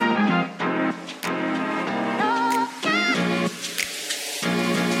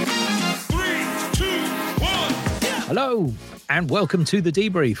Hello, and welcome to the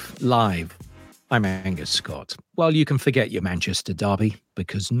Debrief Live. I'm Angus Scott. Well, you can forget your Manchester derby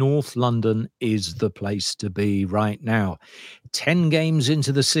because North London is the place to be right now. 10 games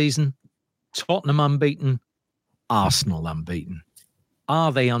into the season, Tottenham unbeaten, Arsenal unbeaten.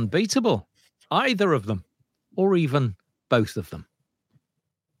 Are they unbeatable? Either of them, or even both of them.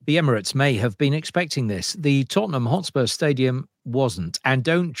 The Emirates may have been expecting this. The Tottenham Hotspur Stadium wasn't. And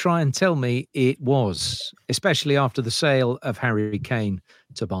don't try and tell me it was, especially after the sale of Harry Kane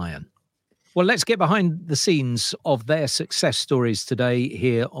to Bayern. Well, let's get behind the scenes of their success stories today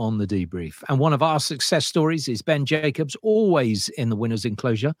here on The Debrief. And one of our success stories is Ben Jacobs, always in the winner's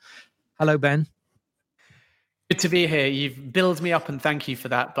enclosure. Hello, Ben. Good to be here. You've built me up and thank you for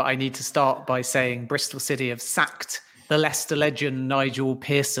that. But I need to start by saying Bristol City have sacked the Leicester legend Nigel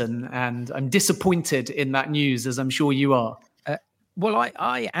Pearson. And I'm disappointed in that news, as I'm sure you are. Well,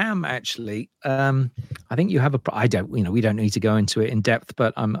 I am actually. I think you have we don't need to go into it in depth,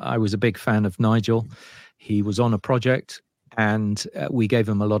 but I was a big fan of Nigel. He was on a project and we gave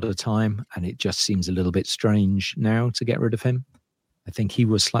him a lot of time, and it just seems a little bit strange now to get rid of him. I think he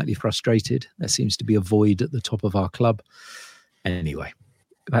was slightly frustrated. There seems to be a void at the top of our club. Anyway,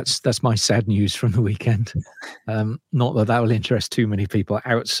 that's my sad news from the weekend. Not that will interest too many people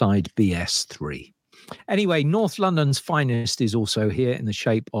outside BS3. Anyway, North London's finest is also here in the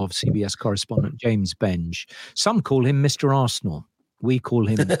shape of CBS correspondent James Benge. Some call him Mr. Arsenal. We call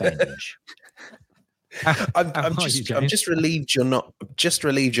him Benge. I'm just relieved you're not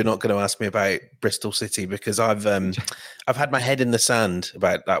going to ask me about Bristol City, because I've had my head in the sand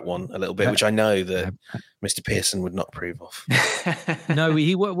about that one a little bit, which I know that Mr. Pearson would not approve of. No,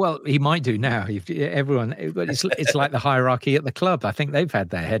 he might do now. Everyone, it's like the hierarchy at the club. I think they've had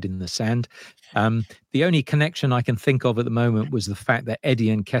their head in the sand. The only connection I can think of at the moment was the fact that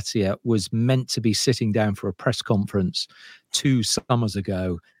Eddie Nketiah was meant to be sitting down for a press conference 2 summers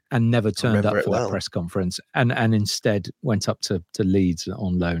ago and never turned up for that press conference, and instead went up to Leeds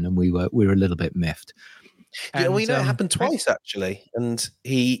on loan, and we were a little bit miffed. Yeah, it happened twice actually, and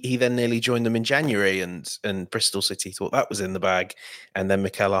he then nearly joined them in January, and Bristol City thought that was in the bag, and then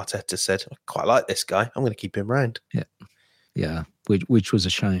Mikel Arteta said, "I quite like this guy. I'm going to keep him around." Yeah, which was a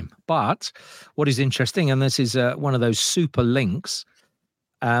shame. But what is interesting, and this is one of those super links.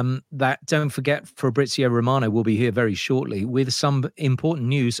 That, don't forget, Fabrizio Romano will be here very shortly with some important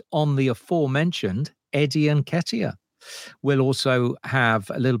news on the aforementioned Eddie Nketiah. We'll also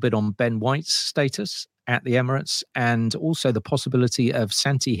have a little bit on Ben White's status at the Emirates, and also the possibility of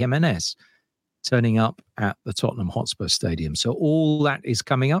Santi Jimenez turning up at the Tottenham Hotspur Stadium. So all that is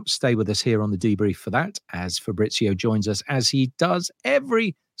coming up. Stay with us here on the Debrief for that, as Fabrizio joins us, as he does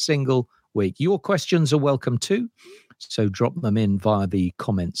every single week. Your questions are welcome too, so drop them in via the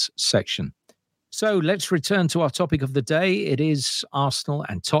comments section. So let's return to our topic of the day. It is Arsenal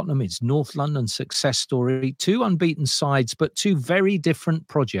and Tottenham. It's North London's success story. 2 unbeaten sides, but 2 very different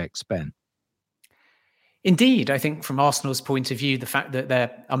projects, Ben. Indeed, I think from Arsenal's point of view, the fact that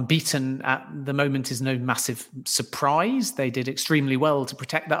they're unbeaten at the moment is no massive surprise. They did extremely well to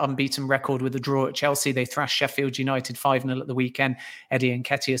protect that unbeaten record with a draw at Chelsea. They thrashed Sheffield United 5-0 at the weekend. Eddie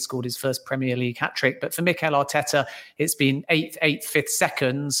Nketiah scored his first Premier League hat-trick. But for Mikel Arteta, it's been 8th, 5th,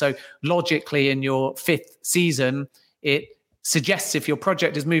 2nd. So logically, in your 5th season, it suggests if your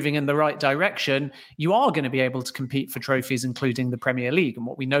project is moving in the right direction, you are going to be able to compete for trophies, including the Premier League. And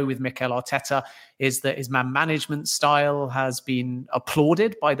what we know with Mikel Arteta is that his man management style has been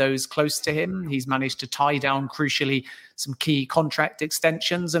applauded by those close to him. He's managed to tie down, crucially, some key contract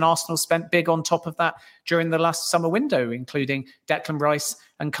extensions, and Arsenal spent big on top of that during the last summer window, including Declan Rice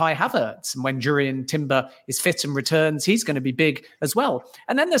and Kai Havertz. And when Jurrien Timber is fit and returns, he's going to be big as well.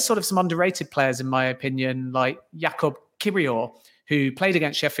 And then there's sort of some underrated players, in my opinion, like Jakob Kiwior, who played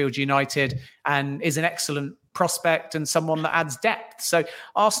against Sheffield United and is an excellent prospect and someone that adds depth. So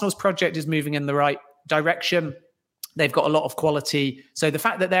Arsenal's project is moving in the right direction. They've got a lot of quality. So the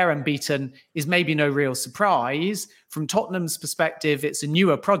fact that they're unbeaten is maybe no real surprise. From Tottenham's perspective, it's a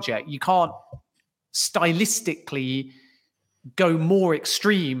newer project. You can't stylistically go more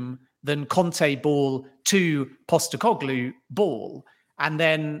extreme than Conte ball to Postecoglou ball. And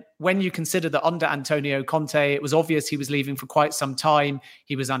then when you consider that under Antonio Conte, it was obvious he was leaving for quite some time.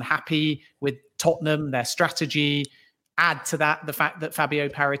 He was unhappy with Tottenham, their strategy. Add to that the fact that Fabio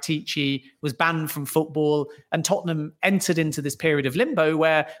Paratici was banned from football, and Tottenham entered into this period of limbo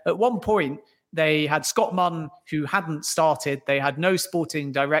where at one point they had Scott Munn, who hadn't started. They had no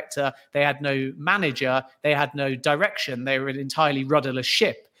sporting director. They had no manager. They had no direction. They were an entirely rudderless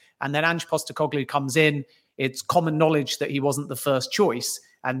ship. And then Ange Postecoglou comes in. It's common knowledge that he wasn't the first choice.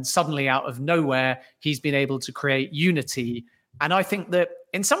 And suddenly out of nowhere, he's been able to create unity. And I think that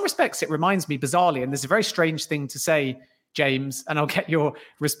in some respects, it reminds me bizarrely, and this is a very strange thing to say, James, and I'll get your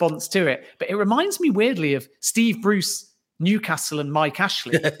response to it, but it reminds me weirdly of Steve Bruce, Newcastle, and Mike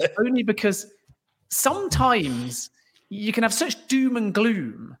Ashley, only because sometimes you can have such doom and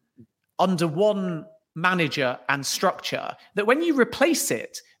gloom under one manager and structure that when you replace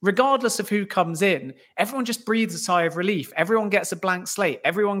it, regardless of who comes in, everyone just breathes a sigh of relief. Everyone gets a blank slate.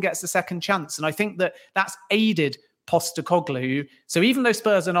 Everyone gets a second chance. And I think that that's aided Postecoglou. So even though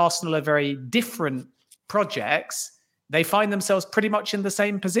Spurs and Arsenal are very different projects, they find themselves pretty much in the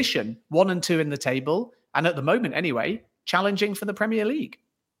same position, 1 and 2 in the table. And at the moment, anyway, challenging for the Premier League.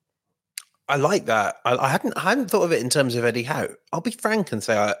 I like that. I hadn't thought of it in terms of Eddie Howe. I'll be frank and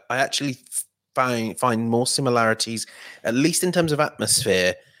say I actually find more similarities, at least in terms of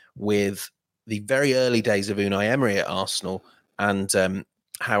atmosphere, with the very early days of Unai Emery at Arsenal and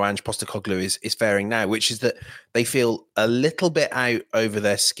how Ange Postecoglou is faring now, which is that they feel a little bit out over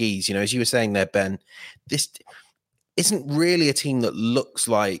their skis. You know, as you were saying there, Ben, this isn't really a team that looks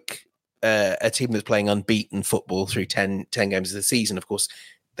like a team that's playing unbeaten football through 10 games of the season. Of course,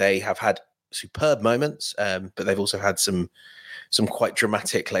 they have had superb moments, but they've also had some quite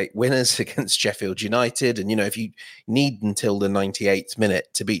dramatic late winners against Sheffield United. And, you know, if you need until the 98th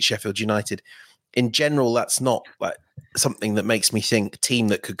minute to beat Sheffield United, in general, that's not like something that makes me think team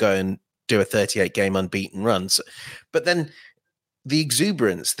that could go and do a 38 game unbeaten run. So, but then the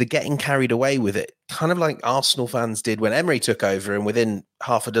exuberance, the getting carried away with it, kind of like Arsenal fans did when Emery took over, and within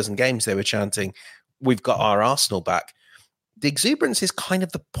half a dozen games they were chanting, "We've got our Arsenal back." The exuberance is kind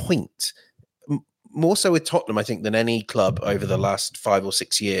of the point. More so with Tottenham, I think, than any club over the last 5 or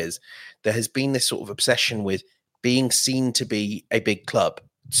 6 years. There has been this sort of obsession with being seen to be a big club.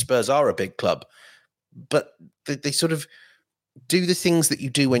 Spurs are a big club, but they sort of do the things that you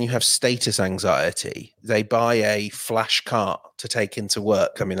do when you have status anxiety. They buy a flash car to take into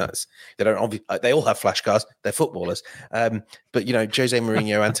work. I mean, they all have flash cars. They're footballers. But, you know, Jose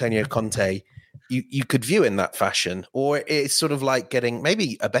Mourinho, Antonio Conte, you could view in that fashion. Or it's sort of like getting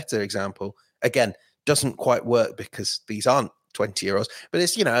maybe a better example. Again, doesn't quite work because these aren't 20-year-olds, but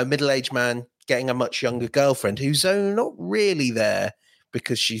it's, you know, a middle-aged man getting a much younger girlfriend who's not really there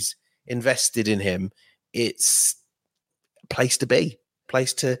because she's invested in him. It's a place to be,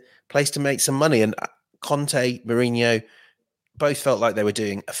 place to make some money. And Conte, Mourinho both felt like they were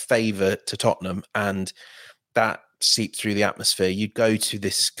doing a favour to Tottenham, and that seeped through the atmosphere. You'd go to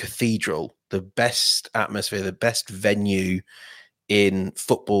this cathedral, the best atmosphere, the best venue in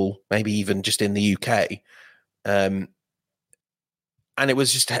football, maybe even just in the UK. And it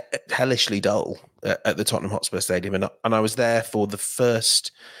was just hellishly dull at the Tottenham Hotspur Stadium. And I was there for the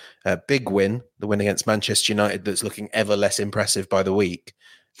first big win, the win against Manchester United, that's looking ever less impressive by the week.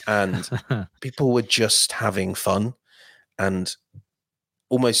 And people were just having fun. And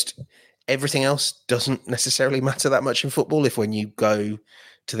almost everything else doesn't necessarily matter that much in football. If when you go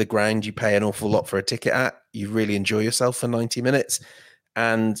to the ground, you pay an awful lot for a ticket you really enjoy yourself for 90 minutes.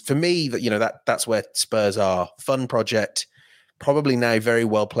 And for me, that, you know, that's where Spurs are. Fun project, probably now very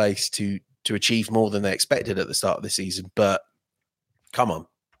well placed to achieve more than they expected at the start of the season. But come on,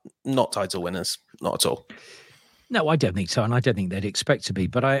 not title winners, not at all. No, I don't think so. And I don't think they'd expect to be.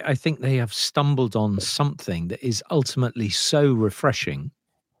 But I think they have stumbled on something that is ultimately so refreshing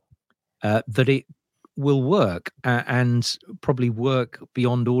that it will work and probably work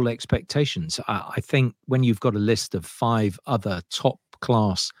beyond all expectations. I think when you've got a list of 5 other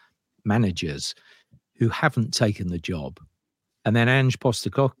top-class managers who haven't taken the job, and then Ange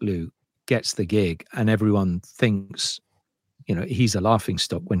Postecoglou gets the gig and everyone thinks, you know, he's a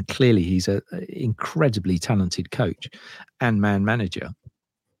laughingstock when clearly he's an incredibly talented coach and manager,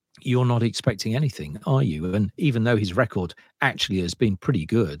 you're not expecting anything, are you? And even though his record actually has been pretty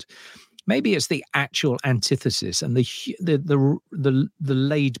good, maybe it's the actual antithesis and the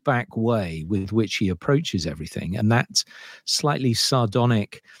laid back way with which he approaches everything, and that slightly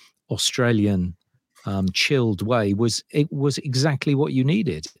sardonic Australian chilled way was exactly what you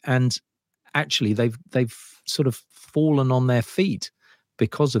needed. And actually, they've sort of fallen on their feet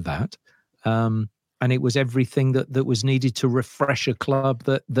because of that. And it was everything that was needed to refresh a club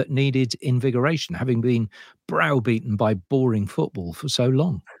that needed invigoration, having been browbeaten by boring football for so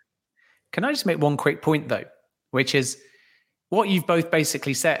long. Can I just make one quick point, though, which is what you've both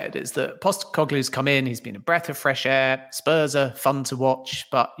basically said is that Postecoglou's come in, he's been a breath of fresh air, Spurs are fun to watch,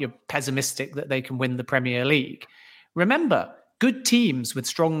 but you're pessimistic that they can win the Premier League. Remember, good teams with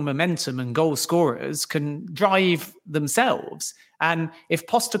strong momentum and goal scorers can drive themselves. And if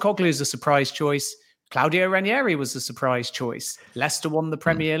Postecoglou's a surprise choice, Claudio Ranieri was the surprise choice. Leicester won the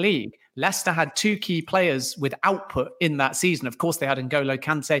Premier League. Leicester had 2 key players with output in that season. Of course, they had N'Golo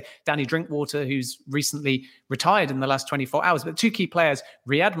Kante, Danny Drinkwater, who's recently retired in the last 24 hours. But 2 key players,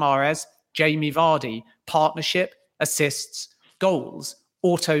 Riyad Mahrez, Jamie Vardy, partnership, assists, goals,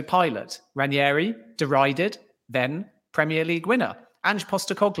 autopilot. Ranieri, derided, then Premier League winner. Ange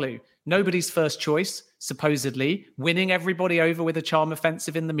Postecoglou, nobody's first choice, supposedly, winning everybody over with a charm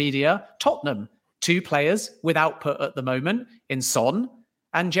offensive in the media. Tottenham, 2 players with output at the moment in Son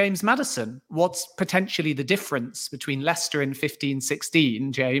and James Maddison. What's potentially the difference between Leicester in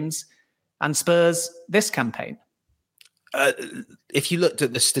 15-16, James, and Spurs this campaign? If you looked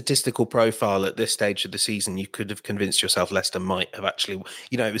at the statistical profile at this stage of the season, you could have convinced yourself Leicester might have actually,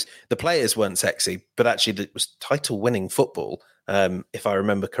 it was the players weren't sexy, but actually it was title-winning football. If I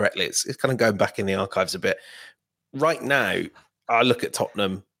remember correctly, it's kind of going back in the archives a bit. Right now, I look at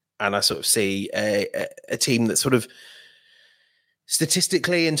Tottenham and I sort of see a team that sort of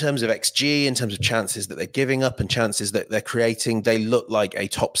statistically, in terms of XG, in terms of chances that they're giving up and chances that they're creating, they look like a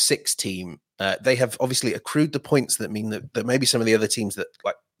top 6 team. They have obviously accrued the points that mean that maybe some of the other teams that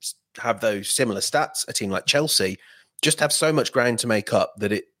like have those similar stats, a team like Chelsea, just have so much ground to make up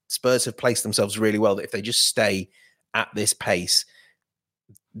that Spurs have placed themselves really well that if they just stay at this pace,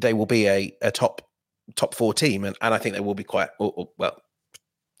 they will be a top 4 team. And I think they will be quite, well,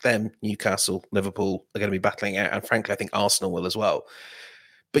 them, Newcastle, Liverpool are going to be battling out. And frankly, I think Arsenal will as well.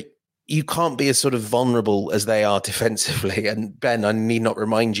 But you can't be as sort of vulnerable as they are defensively. And Ben, I need not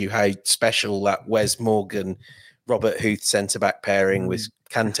remind you how special that Wes Morgan, Robert Huth centre-back pairing with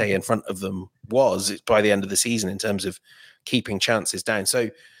Kante in front of them was by the end of the season in terms of keeping chances down. So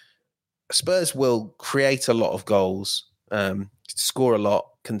Spurs will create a lot of goals, score a lot,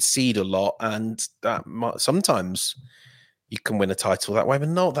 concede a lot, and that sometimes you can win a title that way, but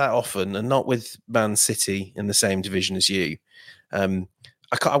not that often, and not with Man City in the same division as you.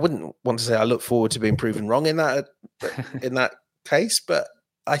 I wouldn't want to say I look forward to being proven wrong in that case, but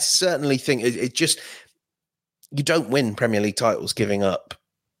I certainly think it just, you don't win Premier League titles giving up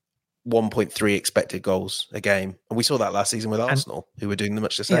 1.3 expected goals a game, and we saw that last season with Arsenal, who were doing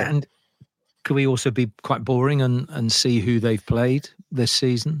much the same. Yeah, and could we also be quite boring and see who they've played this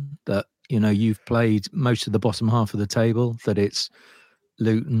season? That you've played most of the bottom half of the table, that it's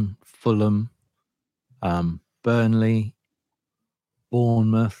Luton, Fulham, Burnley,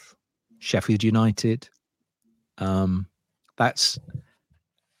 Bournemouth, Sheffield United. That's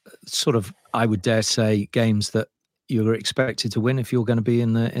sort of, I would dare say, games that you're expected to win if you're going to be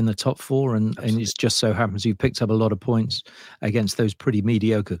in the top 4. And it just so happens you picked up a lot of points against those pretty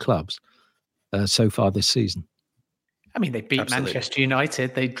mediocre clubs so far this season. I mean, they beat Manchester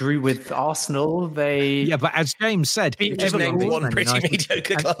United. They drew with Arsenal. Yeah, but as James said, just named one pretty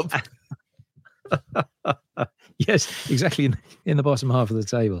mediocre club. Yes, exactly, in the bottom half of the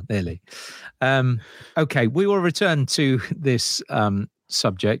table, nearly. Okay, we will return to this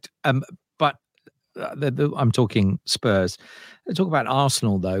subject, but I'm talking Spurs. Let's talk about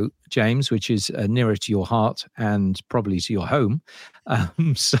Arsenal, though, James, which is nearer to your heart and probably to your home.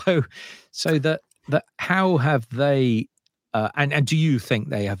 So that how have they, and do you think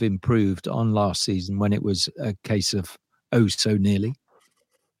they have improved on last season when it was a case of so nearly?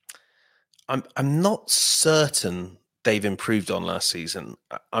 I'm not certain they've improved on last season.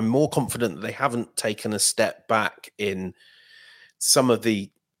 I'm more confident that they haven't taken a step back in some of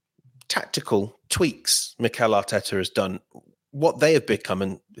the tactical tweaks Mikel Arteta has done. What they have become,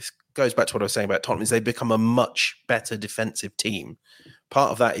 and this goes back to what I was saying about Tottenham, is they've become a much better defensive team.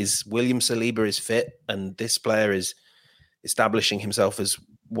 Part of that is William Saliba is fit, and this player is establishing himself as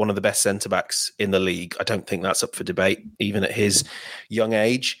one of the best centre-backs in the league. I don't think that's up for debate, even at his young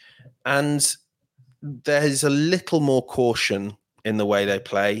age. And there's a little more caution in the way they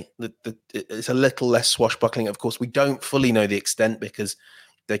play. It's a little less swashbuckling. Of course, we don't fully know the extent because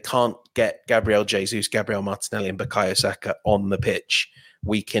they can't get Gabriel Jesus, Gabriel Martinelli and Bukayo Saka on the pitch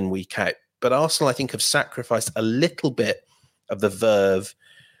week in, week out. But Arsenal, I think, have sacrificed a little bit of the verve,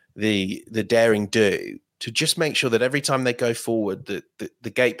 the daring do, to just make sure that every time they go forward, the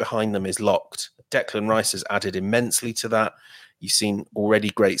gate behind them is locked. Declan Rice has added immensely to that. You've seen already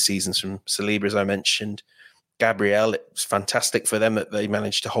great seasons from Saliba, as I mentioned. Gabriel, it's fantastic for them that they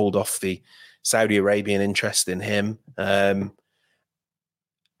managed to hold off the Saudi Arabian interest in him. And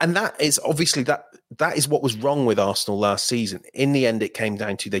that is obviously that is what was wrong with Arsenal last season. In the end, it came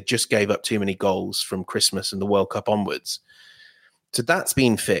down to they just gave up too many goals from Christmas and the World Cup onwards. So that's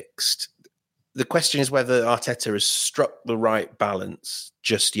been fixed. The question is whether Arteta has struck the right balance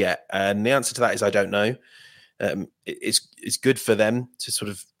just yet. And the answer to that is I don't know. It's good for them to sort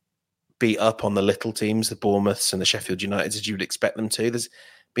of beat up on the little teams, the Bournemouths and the Sheffield Uniteds, as you would expect them to. There's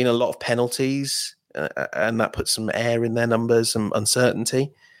been a lot of penalties, and that puts some air in their numbers, some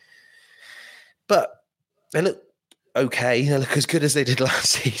uncertainty. But they look okay. They look as good as they did last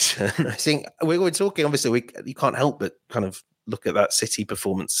season. I think we were talking, obviously, you can't help but kind of look at that City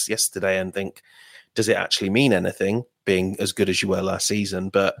performance yesterday and think, does it actually mean anything being as good as you were last season?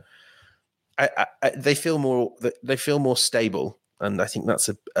 But they feel more stable, and I think that's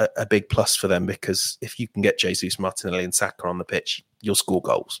a big plus for them, because if you can get Jesus, Martinelli, and Saka on the pitch, you'll score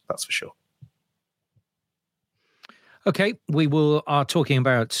goals. That's for sure. Okay, we are talking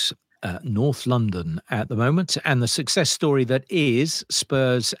about North London at the moment, and the success story that is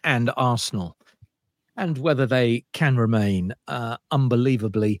Spurs and Arsenal, and whether they can remain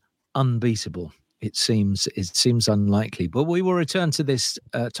unbelievably unbeatable. It seems unlikely, but we will return to this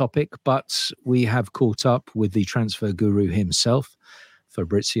topic. But we have caught up with the transfer guru himself,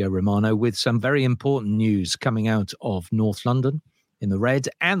 Fabrizio Romano, with some very important news coming out of North London in the red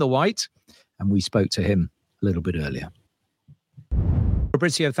and the white, and we spoke to him a little bit earlier.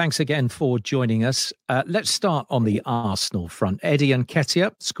 Fabrizio, thanks again for joining us. Let's start on the Arsenal front. Eddie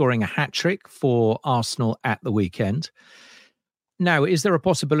Nketiah scoring a hat-trick for Arsenal at the weekend. Now, is there a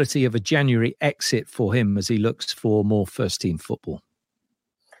possibility of a January exit for him as he looks for more first-team football?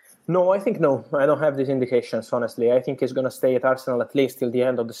 No, I think no. I don't have these indications, honestly. I think he's going to stay at Arsenal at least till the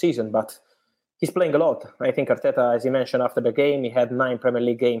end of the season, but he's playing a lot. I think Arteta, as he mentioned after the game, he had 9 Premier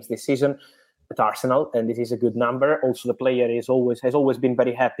League games this season at Arsenal, and this is a good number. Also, the player has always been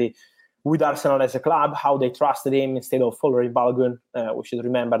very happy with Arsenal as a club, how they trusted him instead of following Balogun. We should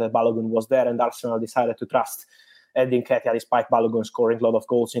remember that Balogun was there, and Arsenal decided to trust Eddie Nketiah despite Balogun scoring a lot of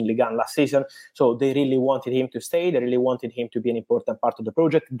goals in Ligue 1 last season. So they really wanted him to stay. They really wanted him to be an important part of the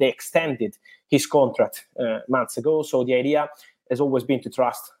project. They extended his contract months ago. So the idea has always been to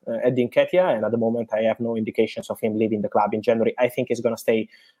trust Eddie Nketiah, and at the moment I have no indications of him leaving the club in January. I think he's going to stay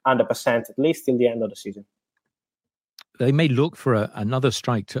 100% at least till the end of the season. They may look for another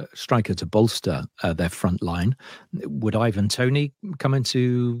striker to bolster their front line. Would Ivan Toney come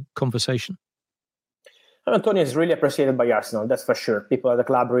into conversation? Antonio is really appreciated by Arsenal, that's for sure. People at the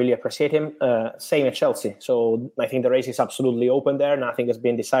club really appreciate him. Same at Chelsea. So I think the race is absolutely open there. Nothing has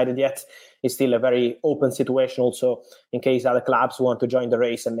been decided yet. It's still a very open situation also in case other clubs want to join the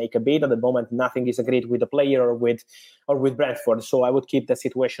race and make a bid. At the moment, nothing is agreed with the player or with Brentford. So I would keep the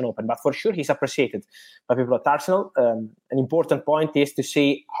situation open. But for sure, he's appreciated by people at Arsenal. An important point is to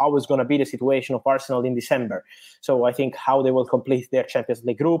see how is going to be the situation of Arsenal in December. So I think how they will complete their Champions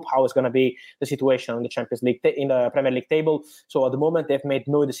League group, how is going to be the situation in the Champions League in the Premier League table. So at the moment, they've made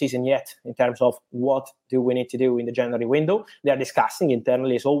no decision yet in terms of what do we need to do in the January window. They are discussing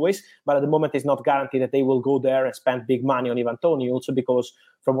internally as always, but at the moment it's not guaranteed that they will go there and spend big money on Ivan Toney, also because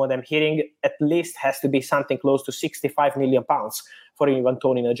from what I'm hearing, at least has to be something close to £65 million for Ivan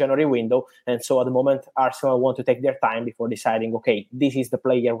Toney in the January window. And so at the moment, Arsenal want to take their time before deciding, okay, this is the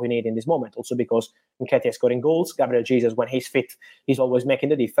player we need in this moment. Also because Nketiah is scoring goals, Gabriel Jesus, when he's fit, he's always making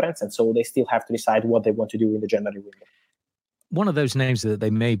the difference. And so they still have to decide what they want to do in the January window. One of those names that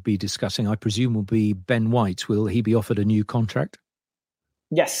they may be discussing, I presume, will be Ben White. Will he be offered a new contract?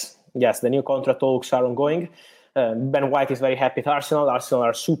 Yes, the new contract talks are ongoing. Ben White is very happy at Arsenal. Arsenal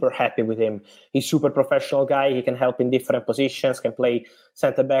are super happy with him. He's a super professional guy. He can help in different positions, can play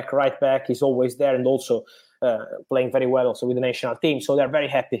centre-back, right-back. He's always there and also playing very well also with the national team. So they're very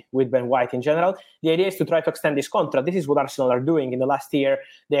happy with Ben White in general. The idea is to try to extend this contract. This is what Arsenal are doing. In the last year,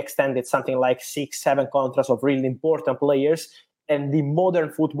 they extended something like 6-7 contracts of really important players. And the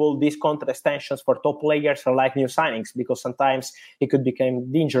modern football, these contract extensions for top players are like new signings, because sometimes it could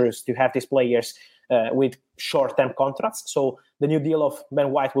become dangerous to have these players with short-term contracts. So the new deal of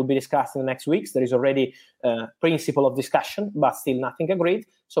Ben White will be discussed in the next weeks. There is already a principle of discussion, but still nothing agreed.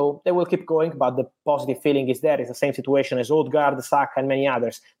 So they will keep going, but the positive feeling is there. It's the same situation as Odegaard, Saka, and many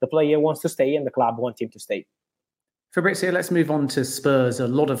others. The player wants to stay and the club wants him to stay. Fabrizio, let's move on to Spurs. A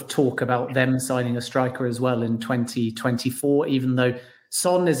lot of talk about them signing a striker as well in 2024, even though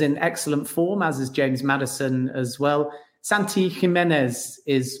Son is in excellent form, as is James Maddison as well. Santi Jimenez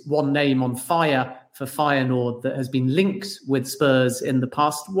is one name on fire for Feyenoord that has been linked with Spurs in the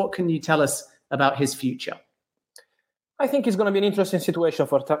past. What can you tell us about his future? I think it's going to be an interesting situation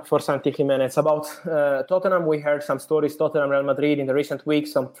for Santi Jimenez. About Tottenham, we heard some stories, Tottenham, Real Madrid in the recent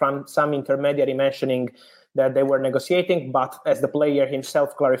weeks, from some intermediary mentioning that they were negotiating, but as the player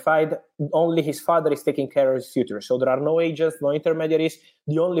himself clarified, only his father is taking care of his future. So there are no agents, no intermediaries.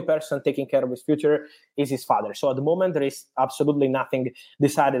 The only person taking care of his future is his father. So at the moment, there is absolutely nothing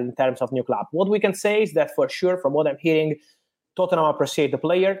decided in terms of new club. What we can say is that for sure, from what I'm hearing, Tottenham appreciate the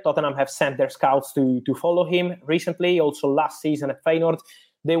player. Tottenham have sent their scouts to follow him recently. Also last season at Feyenoord,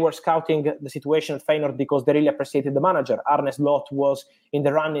 they were scouting the situation at Feyenoord because they really appreciated the manager. Arne Slot was in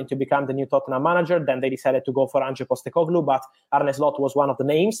the running to become the new Tottenham manager. Then they decided to go for Ange Postecoglou, but Arne Slot was one of the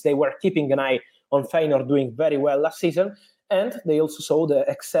names. They were keeping an eye on Feyenoord doing very well last season. And they also saw the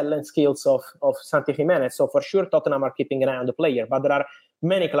excellent skills of Santi Gimenez. So for sure, Tottenham are keeping an eye on the player. But there are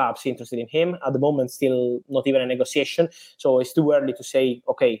many clubs interested in him. At the moment, still not even a negotiation. So it's too early to say,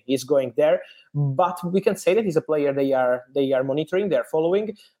 okay, he's going there. But we can say that he's a player they are monitoring, they're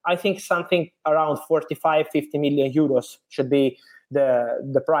following. I think something around 45, 50 million euros should be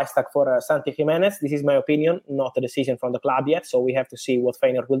the price tag for Santi Gimenez. This is my opinion, not a decision from the club yet. So we have to see what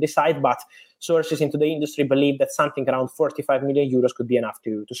Feyenoord will decide. But sources into the industry believe that something around 45 million euros could be enough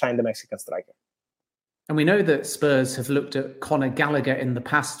to sign the Mexican striker. And we know that Spurs have looked at Conor Gallagher in the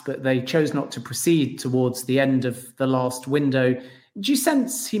past, but they chose not to proceed towards the end of the last window. Do you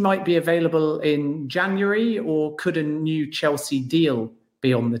sense he might be available in January, or could a new Chelsea deal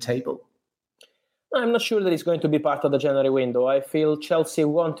be on the table? I'm not sure that it's going to be part of the January window. I feel Chelsea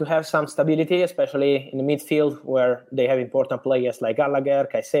want to have some stability, especially in the midfield where they have important players like Gallagher,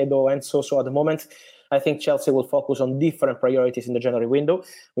 Caicedo, and so at the moment. I think Chelsea will focus on different priorities in the January window.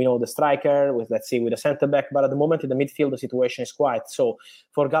 We know the striker, with the centre-back, but at the moment in the midfield, the situation is quiet. So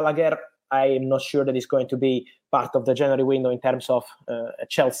for Gallagher, I am not sure that it's going to be part of the January window in terms of a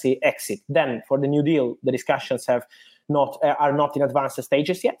Chelsea exit. Then for the new deal, the discussions are not in advanced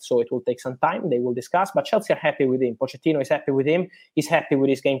stages yet, so it will take some time. They will discuss, but Chelsea are happy with him. Pochettino is happy with him. He's happy with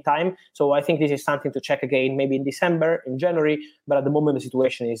his game time. So I think this is something to check again, maybe in December, in January. But at the moment, the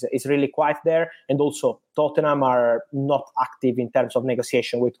situation is really quiet there. And also, Tottenham are not active in terms of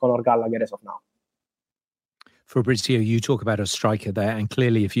negotiation with Conor Gallagher as of now. Fabrizio, you talk about a striker there, and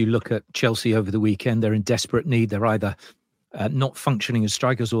clearly if you look at Chelsea over the weekend, they're in desperate need. They're either not functioning as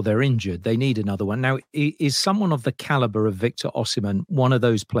strikers or they're injured. They need another one. Now, is someone of the calibre of Victor Osimhen one of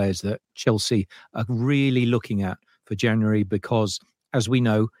those players that Chelsea are really looking at for January? Because, as we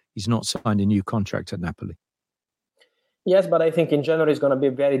know, he's not signed a new contract at Napoli. Yes, but I think in January it's going to be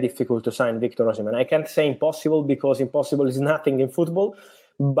very difficult to sign Victor Osimhen. I can't say impossible because impossible is nothing in football,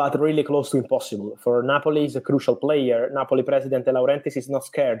 but really close to impossible. For Napoli, he's a crucial player. Napoli president De Laurentiis is not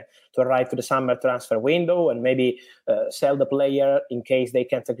scared to arrive to the summer transfer window and maybe sell the player in case they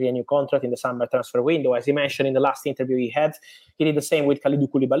can't agree a new contract in the summer transfer window. As he mentioned in the last interview he did the same with Kalidou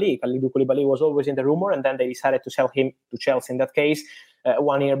Koulibaly. Kalidou Koulibaly was always in the rumor, and then they decided to sell him to Chelsea in that case.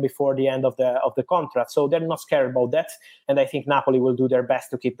 1 year before the end of the contract. So they're not scared about that. And I think Napoli will do their best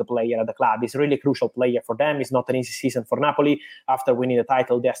to keep the player at the club. He's a really crucial player for them. It's not an easy season for Napoli. After winning the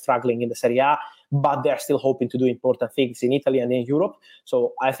title, they're struggling in the Serie A, but they're still hoping to do important things in Italy and in Europe.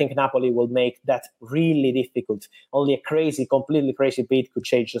 So I think Napoli will make that really difficult. Only a completely crazy bid could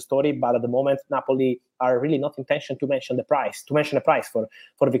change the story. But at the moment, Napoli are really not intention to mention the price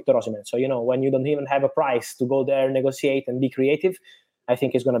for Victor Osimhen. So, when you don't even have a price to go there, negotiate and be creative, I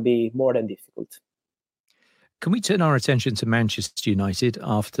think it's going to be more than difficult. Can we turn our attention to Manchester United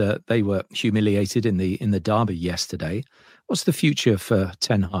after they were humiliated in the derby yesterday? What's the future for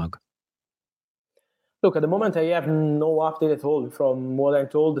Ten Hag? Look, at the moment, I have no update at all. From what I'm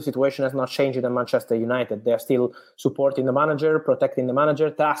told, the situation has not changed in Manchester United. They're still supporting the manager, protecting the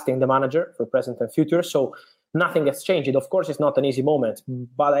manager, trusting the manager for present and future. So nothing has changed. Of course, it's not an easy moment,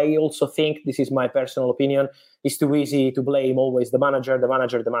 but I also think, this is my personal opinion, it's too easy to blame always the manager.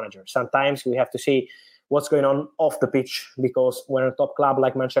 Sometimes we have to see what's going on off the pitch, because when a top club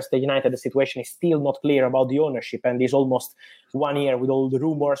like Manchester United, the situation is still not clear about the ownership, and it's almost 1 year with all the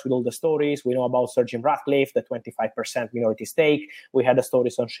rumors, with all the stories. We know about Sir Jim Ratcliffe, the 25% minority stake. We had the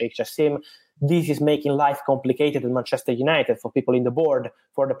stories on Sheikh Jassim. This is making life complicated in Manchester United for people in the board,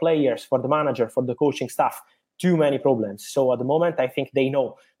 for the players, for the manager, for the coaching staff. Too many problems. So at the moment, I think they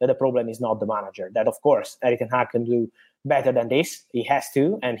know that the problem is not the manager. That, of course, Erik ten Hag can do better than this. He has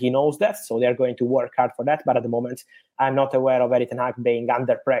to, and he knows that. So they're going to work hard for that. But at the moment, I'm not aware of Erik ten Hag being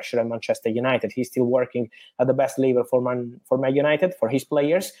under pressure at Manchester United. He's still working at the best level for Man United, for his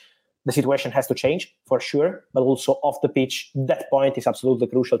players. The situation has to change, for sure. But also off the pitch, that point is absolutely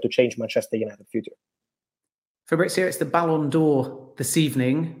crucial to change Manchester United's future. Fabrizio, it's the Ballon d'Or this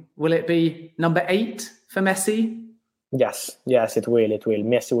evening. Will it be number 8 for Messi? Yes, it will.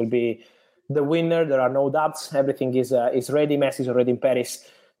 Messi will be the winner. There are no doubts. Everything is ready. Messi is already in Paris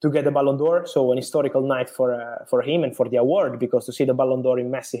to get the Ballon d'Or. So an historical night for him and for the award, because to see the Ballon d'Or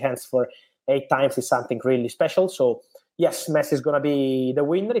in Messi's hands for 8 times is something really special. So yes, Messi is going to be the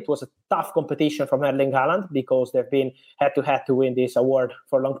winner. It was a tough competition from Erling Haaland because they've been head-to-head to win this award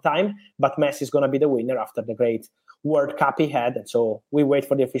for a long time. But Messi is going to be the winner after the great World Cup he had. And so we wait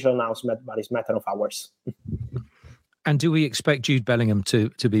for the official announcement, but it's a matter of hours. And do we expect Jude Bellingham to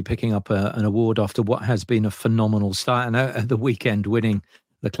be picking up an award after what has been a phenomenal start and at the weekend winning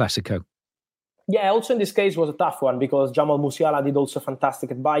the Classico? Yeah, also in this case was a tough one because Jamal Musiala did also fantastic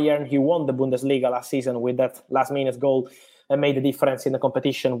at Bayern. He won the Bundesliga last season with that last-minute goal and made the difference in the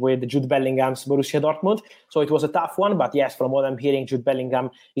competition with Jude Bellingham's Borussia Dortmund. So it was a tough one, but yes, from what I'm hearing, Jude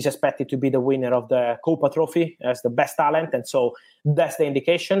Bellingham is expected to be the winner of the Copa Trophy as the best talent, and so that's the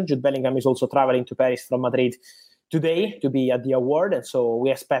indication. Jude Bellingham is also traveling to Paris from Madrid today to be at the award, and so we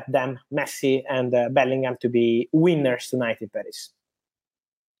expect them, Messi and Bellingham, to be winners tonight in Paris.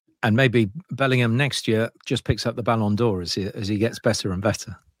 And maybe Bellingham next year just picks up the Ballon d'Or as he gets better and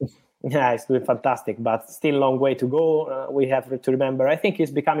better. Yeah, he's doing fantastic, but still a long way to go. We have to remember, I think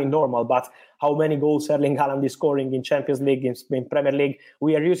it's becoming normal, but how many goals Erling Haaland is scoring in Champions League, in Premier League,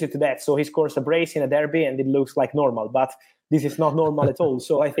 we are used to that. So he scores a brace in a derby and it looks like normal, but this is not normal at all.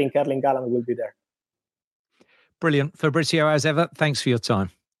 So I think Erling Haaland will be there. Brilliant. Fabrizio, as ever, thanks for your time.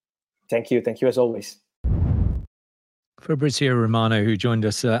 Thank you. Thank you as always. Fabrizio Romano, who joined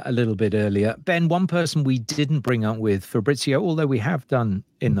us a little bit earlier. Ben, one person we didn't bring up with Fabrizio, although we have done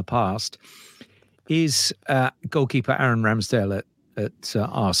in the past, is goalkeeper Aaron Ramsdale at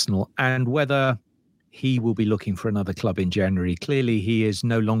Arsenal, and whether he will be looking for another club in January. Clearly, he is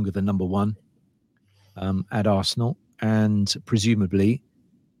no longer the number one at Arsenal, and presumably,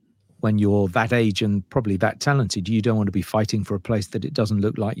 when you're that age and probably that talented, you don't want to be fighting for a place that it doesn't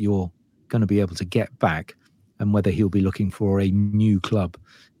look like you're going to be able to get back, and whether he'll be looking for a new club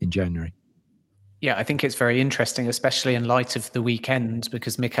in January. Yeah, I think it's very interesting, especially in light of the weekend,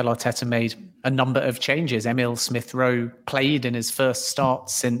 because Mikel Arteta made a number of changes. Emil Smith-Rowe played in his first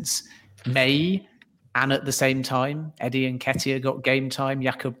start since May, and at the same time, Eddie Nketiah got game time,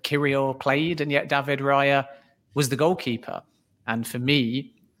 Jakub Kiwior played, and yet David Raya was the goalkeeper. And for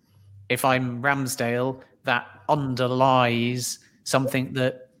me, if I'm Ramsdale, that underlies something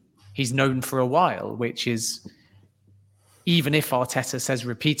that he's known for a while, which is, even if Arteta says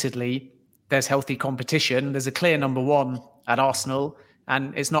repeatedly there's healthy competition, there's a clear number one at Arsenal,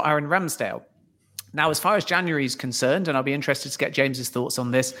 and it's not Aaron Ramsdale. Now, as far as January is concerned, and I'll be interested to get James's thoughts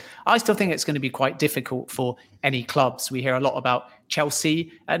on this, I still think it's going to be quite difficult for any clubs. We hear a lot about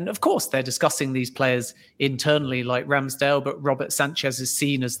Chelsea, and of course they're discussing these players internally like Ramsdale, but Robert Sanchez is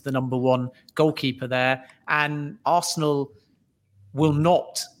seen as the number one goalkeeper there, and Arsenal will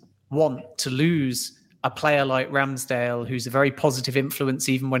not want to lose a player like Ramsdale, who's a very positive influence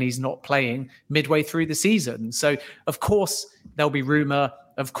even when he's not playing midway through the season. So, of course, there'll be rumour.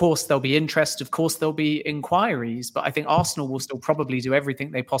 Of course, there'll be interest. Of course, there'll be inquiries. But I think Arsenal will still probably do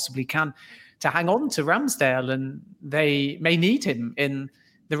everything they possibly can to hang on to Ramsdale, and they may need him in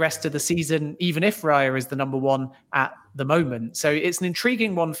the rest of the season, even if Raya is the number one at the moment. So it's an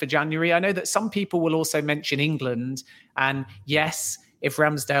intriguing one for January. I know that some people will also mention England, and yes, if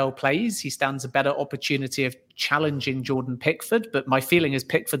Ramsdale plays, he stands a better opportunity of challenging Jordan Pickford. But my feeling is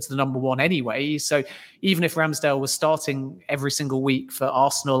Pickford's the number one anyway. So even if Ramsdale was starting every single week for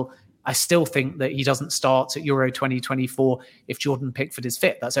Arsenal, I still think that he doesn't start at Euro 2024 if Jordan Pickford is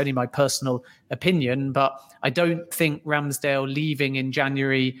fit. That's only my personal opinion. But I don't think Ramsdale leaving in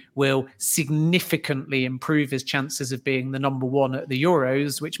January will significantly improve his chances of being the number one at the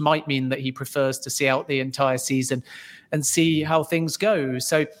Euros, which might mean that he prefers to see out the entire season and see how things go.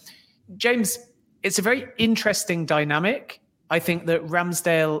 So, James, it's a very interesting dynamic. I think that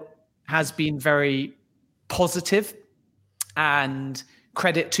Ramsdale has been very positive, and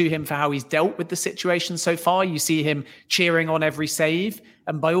credit to him for how he's dealt with the situation so far. You see him cheering on every save,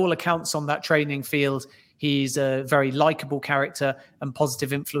 and by all accounts on that training field, he's a very likable character and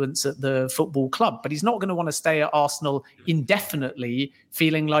positive influence at the football club. But he's not going to want to stay at Arsenal indefinitely,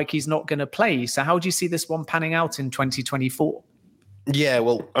 feeling like he's not going to play. So how do you see this one panning out in 2024? Yeah,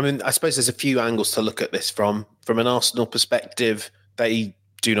 well, I mean, I suppose there's a few angles to look at this from. From an Arsenal perspective, they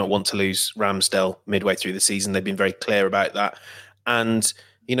do not want to lose Ramsdale midway through the season. They've been very clear about that. And,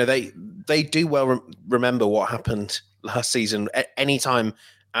 you know, they do well remember what happened last season. Anytime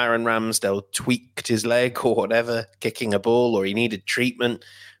Aaron Ramsdale tweaked his leg or whatever, kicking a ball, or he needed treatment,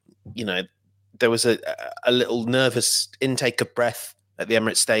 you know, there was a little nervous intake of breath at the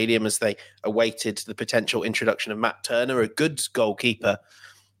Emirates Stadium as they awaited the potential introduction of Matt Turner, a good goalkeeper.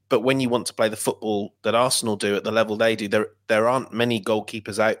 But when you want to play the football that Arsenal do at the level they do, there aren't many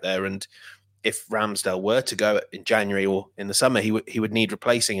goalkeepers out there. And if Ramsdale were to go in January or in the summer, he would need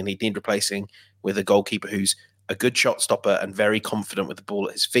replacing, and he'd need replacing with a goalkeeper who's a good shot stopper and very confident with the ball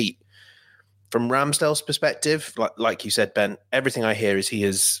at his feet. From Ramsdale's perspective, like you said, Ben, everything I hear is he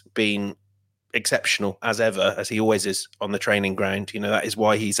has been exceptional as ever, as he always is on the training ground. That is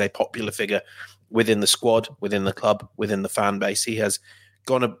why he's a popular figure within the squad, within the club, within the fan base. He's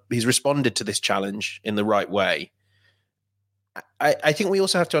responded to this challenge in the right way. I think we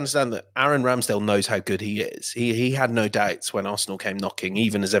also have to understand that Aaron Ramsdale knows how good he is. He had no doubts when Arsenal came knocking,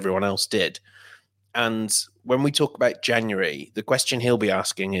 even as everyone else did. And when we talk about January, the question he'll be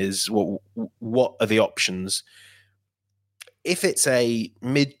asking is, what are the options? If it's a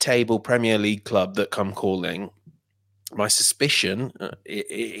mid-table Premier League club that come calling, my suspicion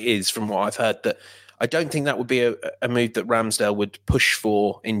is, from what I've heard, that I don't think that would be a move that Ramsdale would push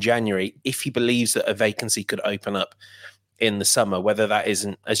for in January if he believes that a vacancy could open up in the summer. Whether that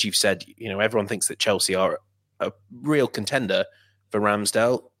isn't, as you've said, everyone thinks that Chelsea are a real contender for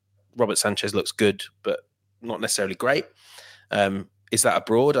Ramsdale. Robert Sanchez looks good, but not necessarily great. Is that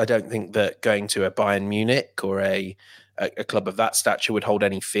abroad? I don't think that going to a Bayern Munich or a club of that stature would hold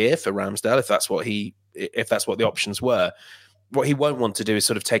any fear for Ramsdale if that's what the options were. What he won't want to do is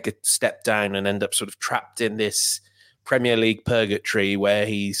sort of take a step down and end up sort of trapped in this Premier League purgatory where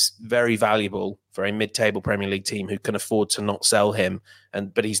he's very valuable for a mid-table Premier League team who can afford to not sell him,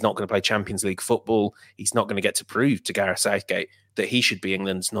 but he's not going to play Champions League football. He's not going to get to prove to Gareth Southgate that he should be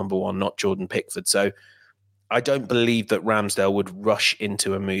England's number one, not Jordan Pickford. So I don't believe that Ramsdale would rush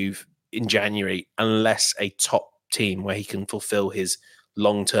into a move in January unless a top team where he can fulfill his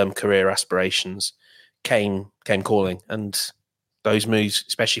long-term career aspirations came calling. And those moves,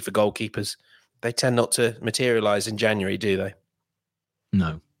 especially for goalkeepers, they tend not to materialise in January, do they?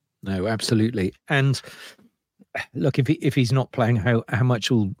 No, absolutely. And look, if he's not playing, how much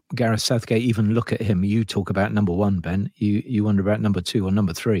will Gareth Southgate even look at him? You talk about number one, Ben. You wonder about number two or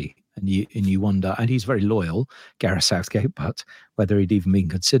number three, and you wonder. And he's very loyal, Gareth Southgate, but whether he'd even been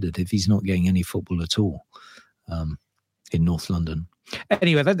considered if he's not getting any football at all in North London.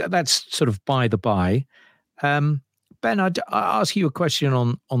 Anyway, that's sort of by the by. Ben, I'll ask you a question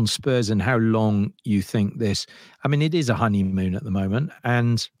on Spurs and how long you think this. I mean, it is a honeymoon at the moment,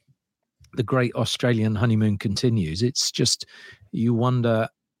 and the great Australian honeymoon continues. It's just, you wonder,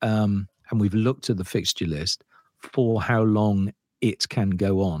 and we've looked at the fixture list, for how long it can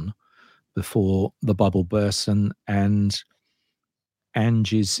go on before the bubble bursts and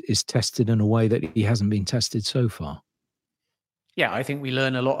Ange is tested in a way that he hasn't been tested so far. Yeah, I think we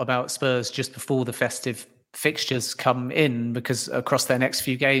learn a lot about Spurs just before the festive fixtures come in, because across their next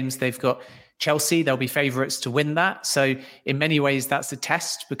few games, they've got Chelsea. They'll be favourites to win that. So in many ways, that's a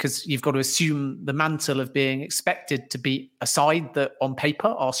test, because you've got to assume the mantle of being expected to beat a side that on paper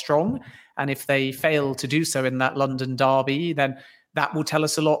are strong. And if they fail to do so in that London derby, then that will tell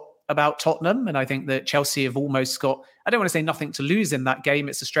us a lot about Tottenham. And I think that Chelsea have almost got, I don't want to say nothing to lose in that game.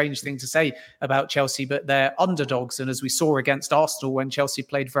 It's a strange thing to say about Chelsea, but they're underdogs. And as we saw against Arsenal, when Chelsea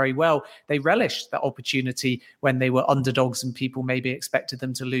played very well, they relished that opportunity when they were underdogs and people maybe expected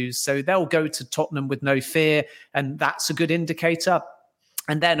them to lose. So they'll go to Tottenham with no fear. And that's a good indicator.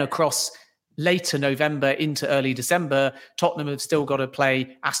 And then across later November into early December, Tottenham have still got to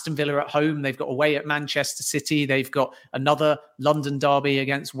play Aston Villa at home. They've got away at Manchester City. They've got another London derby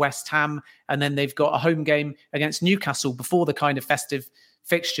against West Ham. And then they've got a home game against Newcastle before the kind of festive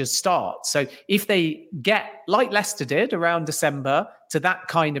fixtures start. So if they get, like Leicester did around December, to that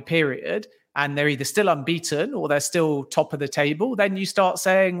kind of period, and they're either still unbeaten or they're still top of the table, then you start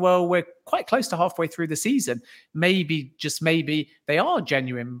saying, well, we're quite close to halfway through the season. Maybe, just maybe, they are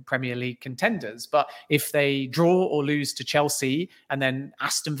genuine Premier League contenders. But if they draw or lose to Chelsea, and then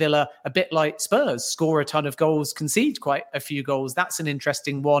Aston Villa, a bit like Spurs, score a ton of goals, concede quite a few goals, that's an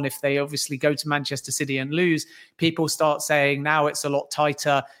interesting one. If they obviously go to Manchester City and lose, people start saying now it's a lot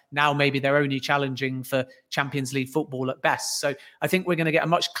tighter. Now maybe they're only challenging for Champions League football at best. So I think we're going to get a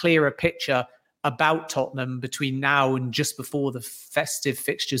much clearer picture about Tottenham between now and just before the festive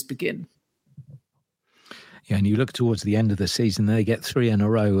fixtures begin. Yeah, and you look towards the end of the season, they get 3 in a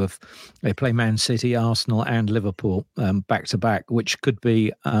row they play Man City, Arsenal and Liverpool back to back, which could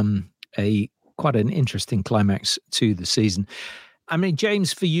be quite an interesting climax to the season. I mean,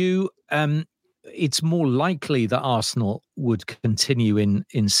 James, for you, it's more likely that Arsenal would continue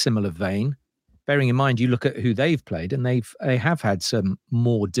in similar vein, bearing in mind you look at who they've played, and they have had some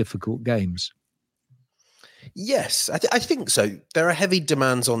more difficult games. Yes, I think so. There are heavy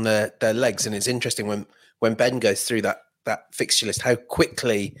demands on their legs, and it's interesting when Ben goes through that fixture list, how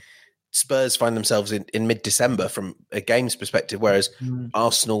quickly Spurs find themselves in mid-December from a games perspective, whereas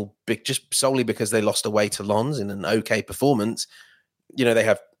Arsenal, just solely because they lost away to Lens in an okay performance, they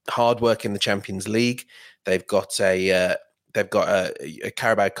have hard work in the Champions League. They've got a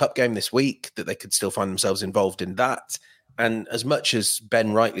Carabao Cup game this week that they could still find themselves involved in that. And as much as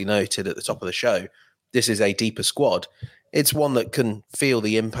Ben rightly noted at the top of the show, this is a deeper squad. It's one that can feel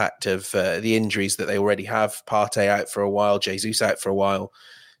the impact of the injuries that they already have. Partey out for a while, Jesus out for a while.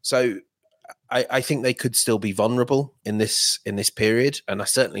 So I think they could still be vulnerable in this period. And I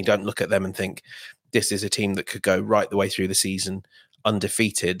certainly don't look at them and think this is a team that could go right the way through the season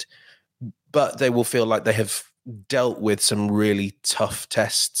undefeated. But they will feel like they have dealt with some really tough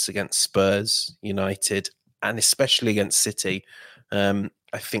tests against Spurs, United, and especially against City. I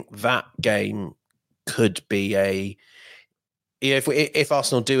think that game could be if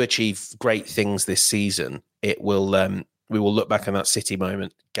Arsenal do achieve great things this season, it will we will look back on that City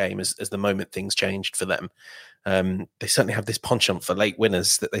game as the moment things changed for them. They certainly have this penchant for late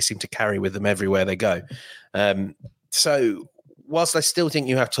winners that they seem to carry with them everywhere they go. So whilst I still think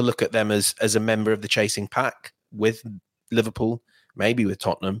you have to look at them as a member of the chasing pack with Liverpool, maybe with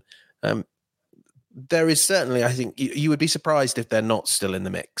Tottenham, there is certainly, I think, you would be surprised if they're not still in the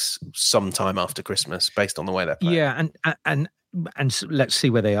mix sometime after Christmas, based on the way they're playing. Yeah, and let's see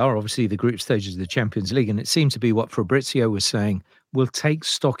where they are. Obviously, the group stages of the Champions League, and it seemed to be what Fabrizio was saying. We'll take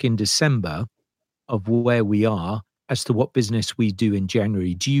stock in December of where we are as to what business we do in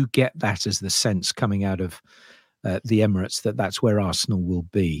January. Do you get that as the sense coming out of the Emirates that that's where Arsenal will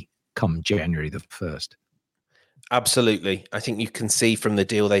be come January the 1st? Absolutely. I think you can see from the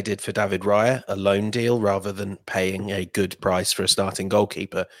deal they did for David Raya, a loan deal rather than paying a good price for a starting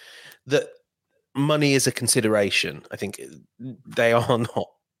goalkeeper, that money is a consideration. I think they're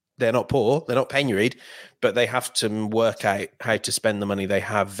not poor, they're not penuried, but they have to work out how to spend the money they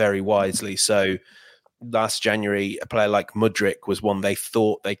have very wisely. So last January, a player like Mudryk was one they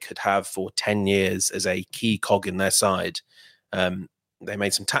thought they could have for 10 years as a key cog in their side. They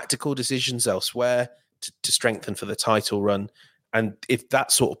made some tactical decisions elsewhere to strengthen for the title run. And if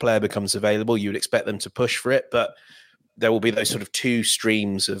that sort of player becomes available, you would expect them to push for it. But there will be those sort of two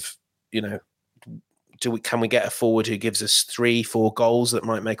streams of, can we get a forward who gives us 3-4 goals that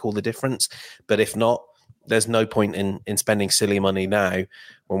might make all the difference? But if not, there's no point in spending silly money now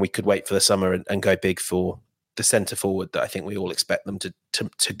when we could wait for the summer and go big for the centre forward that I think we all expect them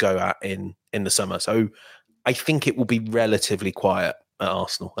to go at in the summer. So I think it will be relatively quiet at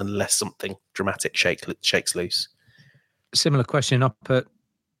Arsenal unless something dramatic shakes loose. Similar question up at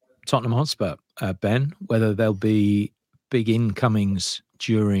Tottenham Hotspur, Ben, whether there'll be big incomings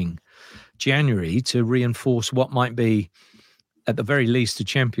during January to reinforce what might be, at the very least, a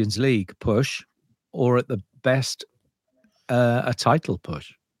Champions League push, or at the best, a title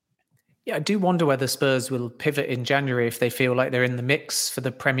push. Yeah, I do wonder whether Spurs will pivot in January if they feel like they're in the mix for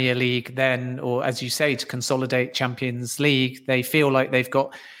the Premier League then, or as you say, to consolidate Champions League. They feel like they've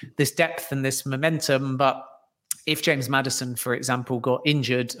got this depth and this momentum, but if James Maddison, for example, got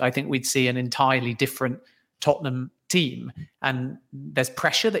injured, I think we'd see an entirely different Tottenham team. And there's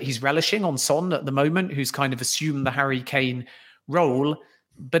pressure that he's relishing on Son at the moment, who's kind of assumed the Harry Kane role.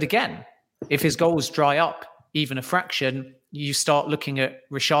 But again, if his goals dry up even a fraction, you start looking at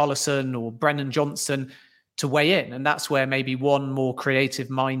Richarlison or Brennan Johnson to weigh in. And that's where maybe one more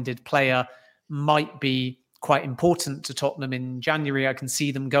creative-minded player might be quite important to Tottenham in January. I can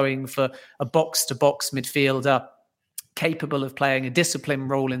see them going for a box-to-box midfielder capable of playing a disciplined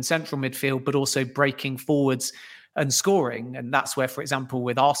role in central midfield, but also breaking forwards and scoring. And that's where, for example,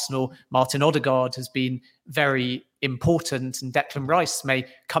 with Arsenal, Martin Odegaard has been very important, and Declan Rice may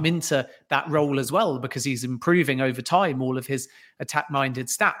come into that role as well because he's improving over time all of his attack-minded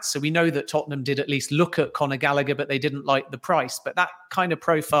stats. So we know that Tottenham did at least look at Conor Gallagher, but they didn't like the price. But that kind of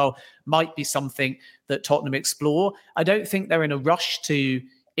profile might be something that Tottenham explore. I don't think they're in a rush to,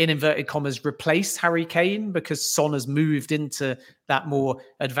 in inverted commas, replace Harry Kane because Son has moved into that more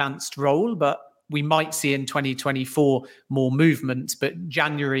advanced role. But we might see in 2024 more movement. But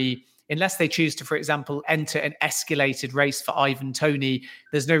January, unless they choose to, for example, enter an escalated race for Ivan Toney,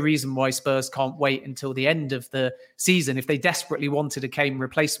 there's no reason why Spurs can't wait until the end of the season. If they desperately wanted a Kane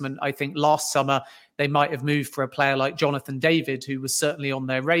replacement, I think last summer they might have moved for a player like Jonathan David, who was certainly on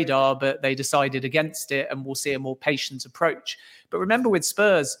their radar, but they decided against it, and we'll see a more patient approach. But remember, with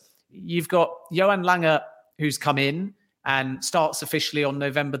Spurs, you've got Johan Lange, who's come in and starts officially on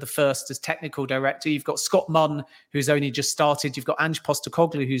November the 1st as technical director. You've got Scott Munn, who's only just started. You've got Ange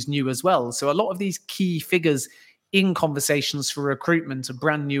Postecoglou, who's new as well. So a lot of these key figures in conversations for recruitment are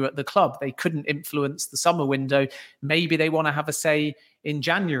brand new at the club. They couldn't influence the summer window. Maybe they want to have a say in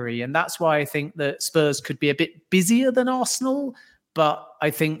January. And that's why I think that Spurs could be a bit busier than Arsenal. But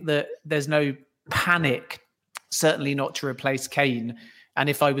I think that there's no panic, certainly not to replace Kane. And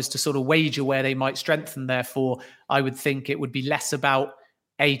if I was to sort of wager where they might strengthen, therefore, I would think it would be less about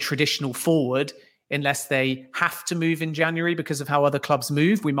a traditional forward. unless they have to move in January because of how other clubs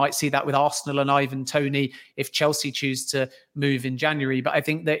move. We might see that with Arsenal and Ivan Toney if Chelsea choose to move in January. But I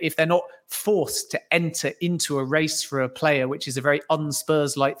think that if they're not forced to enter into a race for a player, which is a very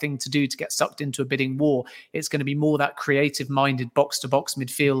un-Spurs-like thing to do, to get sucked into a bidding war, it's going to be more that creative-minded box-to-box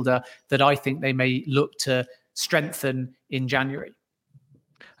midfielder that I think they may look to strengthen in January.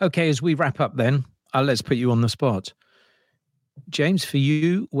 Okay, as we wrap up then, let's put you on the spot. James, for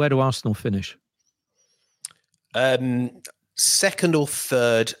you, where do Arsenal finish? Second or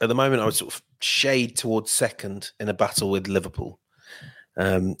third. At the moment, I would sort of shade towards second in a battle with Liverpool.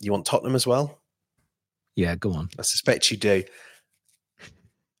 You want Tottenham as well? Yeah, go on. I suspect you do.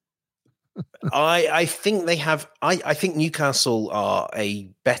 I think they have. I think Newcastle are a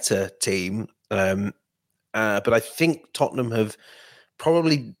better team, but I think Tottenham have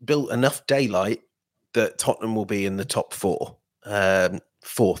probably built enough daylight that Tottenham will be in the top four,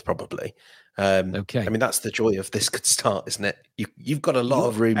 fourth probably. Okay. I mean, that's the joy of this good start, isn't it? You've got a lot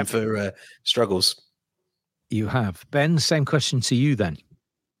of room for struggles. You have. Ben, same question to you then.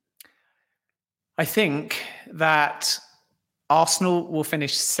 I think that Arsenal will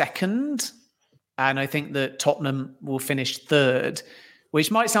finish second, and I think that Tottenham will finish third,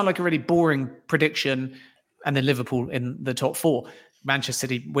 which might sound like a really boring prediction, and then Liverpool in the top four. Manchester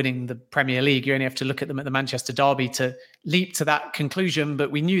City winning the Premier League, you only have to look at them at the Manchester derby to leap to that conclusion.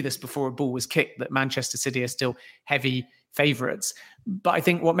 But we knew this before a ball was kicked, that Manchester City are still heavy favourites. But I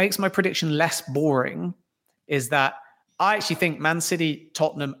think what makes my prediction less boring is that I actually think Man City,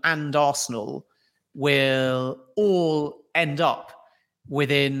 Tottenham and Arsenal will all end up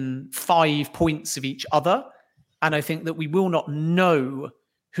within 5 points of each other. And I think that we will not know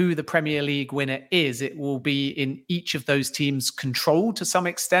who the Premier League winner is. It will be in each of those teams' control to some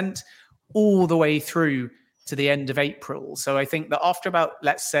extent, all the way through to the end of April. So I think that after about,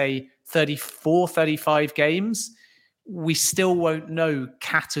 let's say, 34, 35 games, we still won't know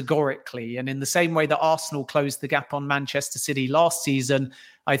categorically. And in the same way that Arsenal closed the gap on Manchester City last season,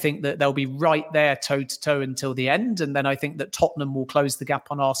 I think that they'll be right there toe-to-toe until the end. And then I think that Tottenham will close the gap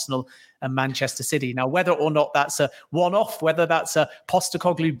on Arsenal and Manchester City. Now, whether or not that's a one-off, whether that's a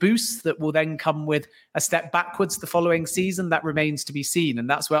Postecoglou boost that will then come with a step backwards the following season, that remains to be seen. And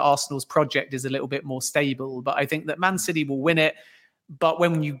that's where Arsenal's project is a little bit more stable. But I think that Man City will win it. But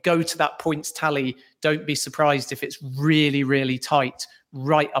when you go to that points tally, don't be surprised if it's really, really tight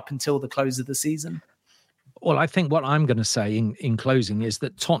right up until the close of the season. Well, I think what I'm going to say in closing is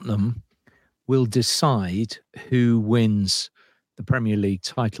that Tottenham will decide who wins the Premier League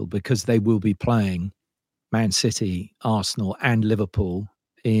title, because they will be playing Man City, Arsenal and Liverpool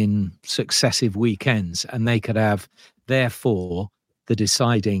in successive weekends. And they could have, therefore, the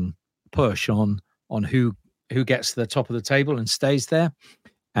deciding push on who gets to the top of the table and stays there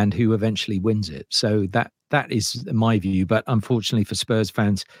and who eventually wins it. So that is my view. But unfortunately for Spurs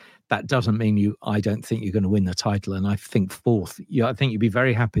fans, that doesn't mean I don't think you're going to win the title. And I think fourth, I think you'd be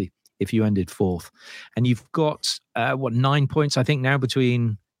very happy if you ended fourth. And you've got, 9 points, I think now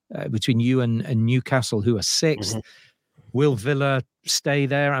between you and Newcastle, who are sixth. Mm-hmm. Will Villa stay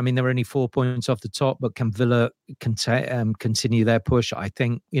there? I mean, they're only 4 points off the top, but can Villa continue their push? I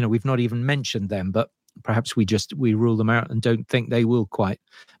think, we've not even mentioned them, but perhaps we rule them out and don't think they will quite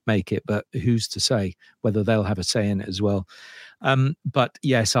make it. But who's to say whether they'll have a say in it as well? But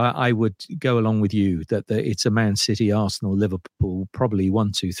yes, I would go along with you that it's a Man City, Arsenal, Liverpool, probably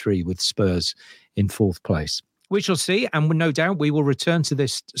 1, 2, 3 with Spurs in fourth place. We shall see. And no doubt we will return to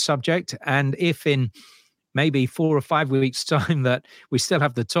this subject. And if in maybe 4 or 5 weeks' time that we still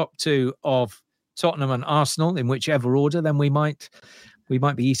have the top two of Tottenham and Arsenal in whichever order, then we might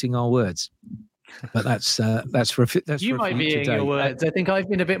be eating our words. But that's for you might be eating your words. I think I've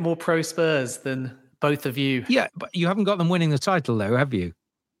been a bit more pro Spurs than both of you. Yeah, but you haven't got them winning the title, though, have you?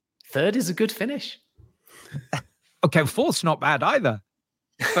 Third is a good finish. Okay, fourth's not bad either.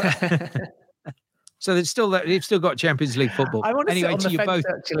 So they've still got Champions League football. I want to sit on the fence,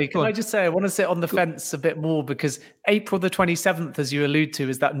 actually. Can I just say, I want to sit on the fence a bit more, because April the 27th, as you allude to,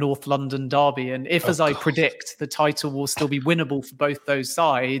 is that North London derby. And if, I predict, the title will still be winnable for both those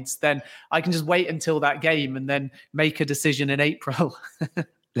sides, then I can just wait until that game and then make a decision in April.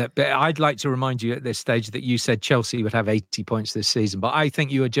 But I'd like to remind you at this stage that you said Chelsea would have 80 points this season, but I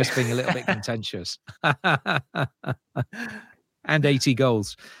think you were just being a little bit contentious. And 80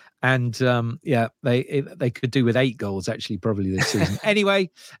 goals. And they could do with 8 goals, actually, probably this season. Anyway,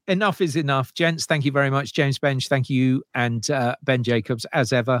 enough is enough. Gents, thank you very much. James Benge, thank you. And Ben Jacobs,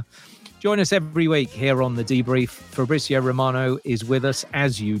 as ever. Join us every week here on The Debrief. Fabrizio Romano is with us,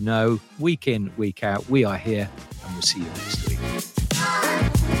 as you know, week in, week out. We are here, and we'll see you next week.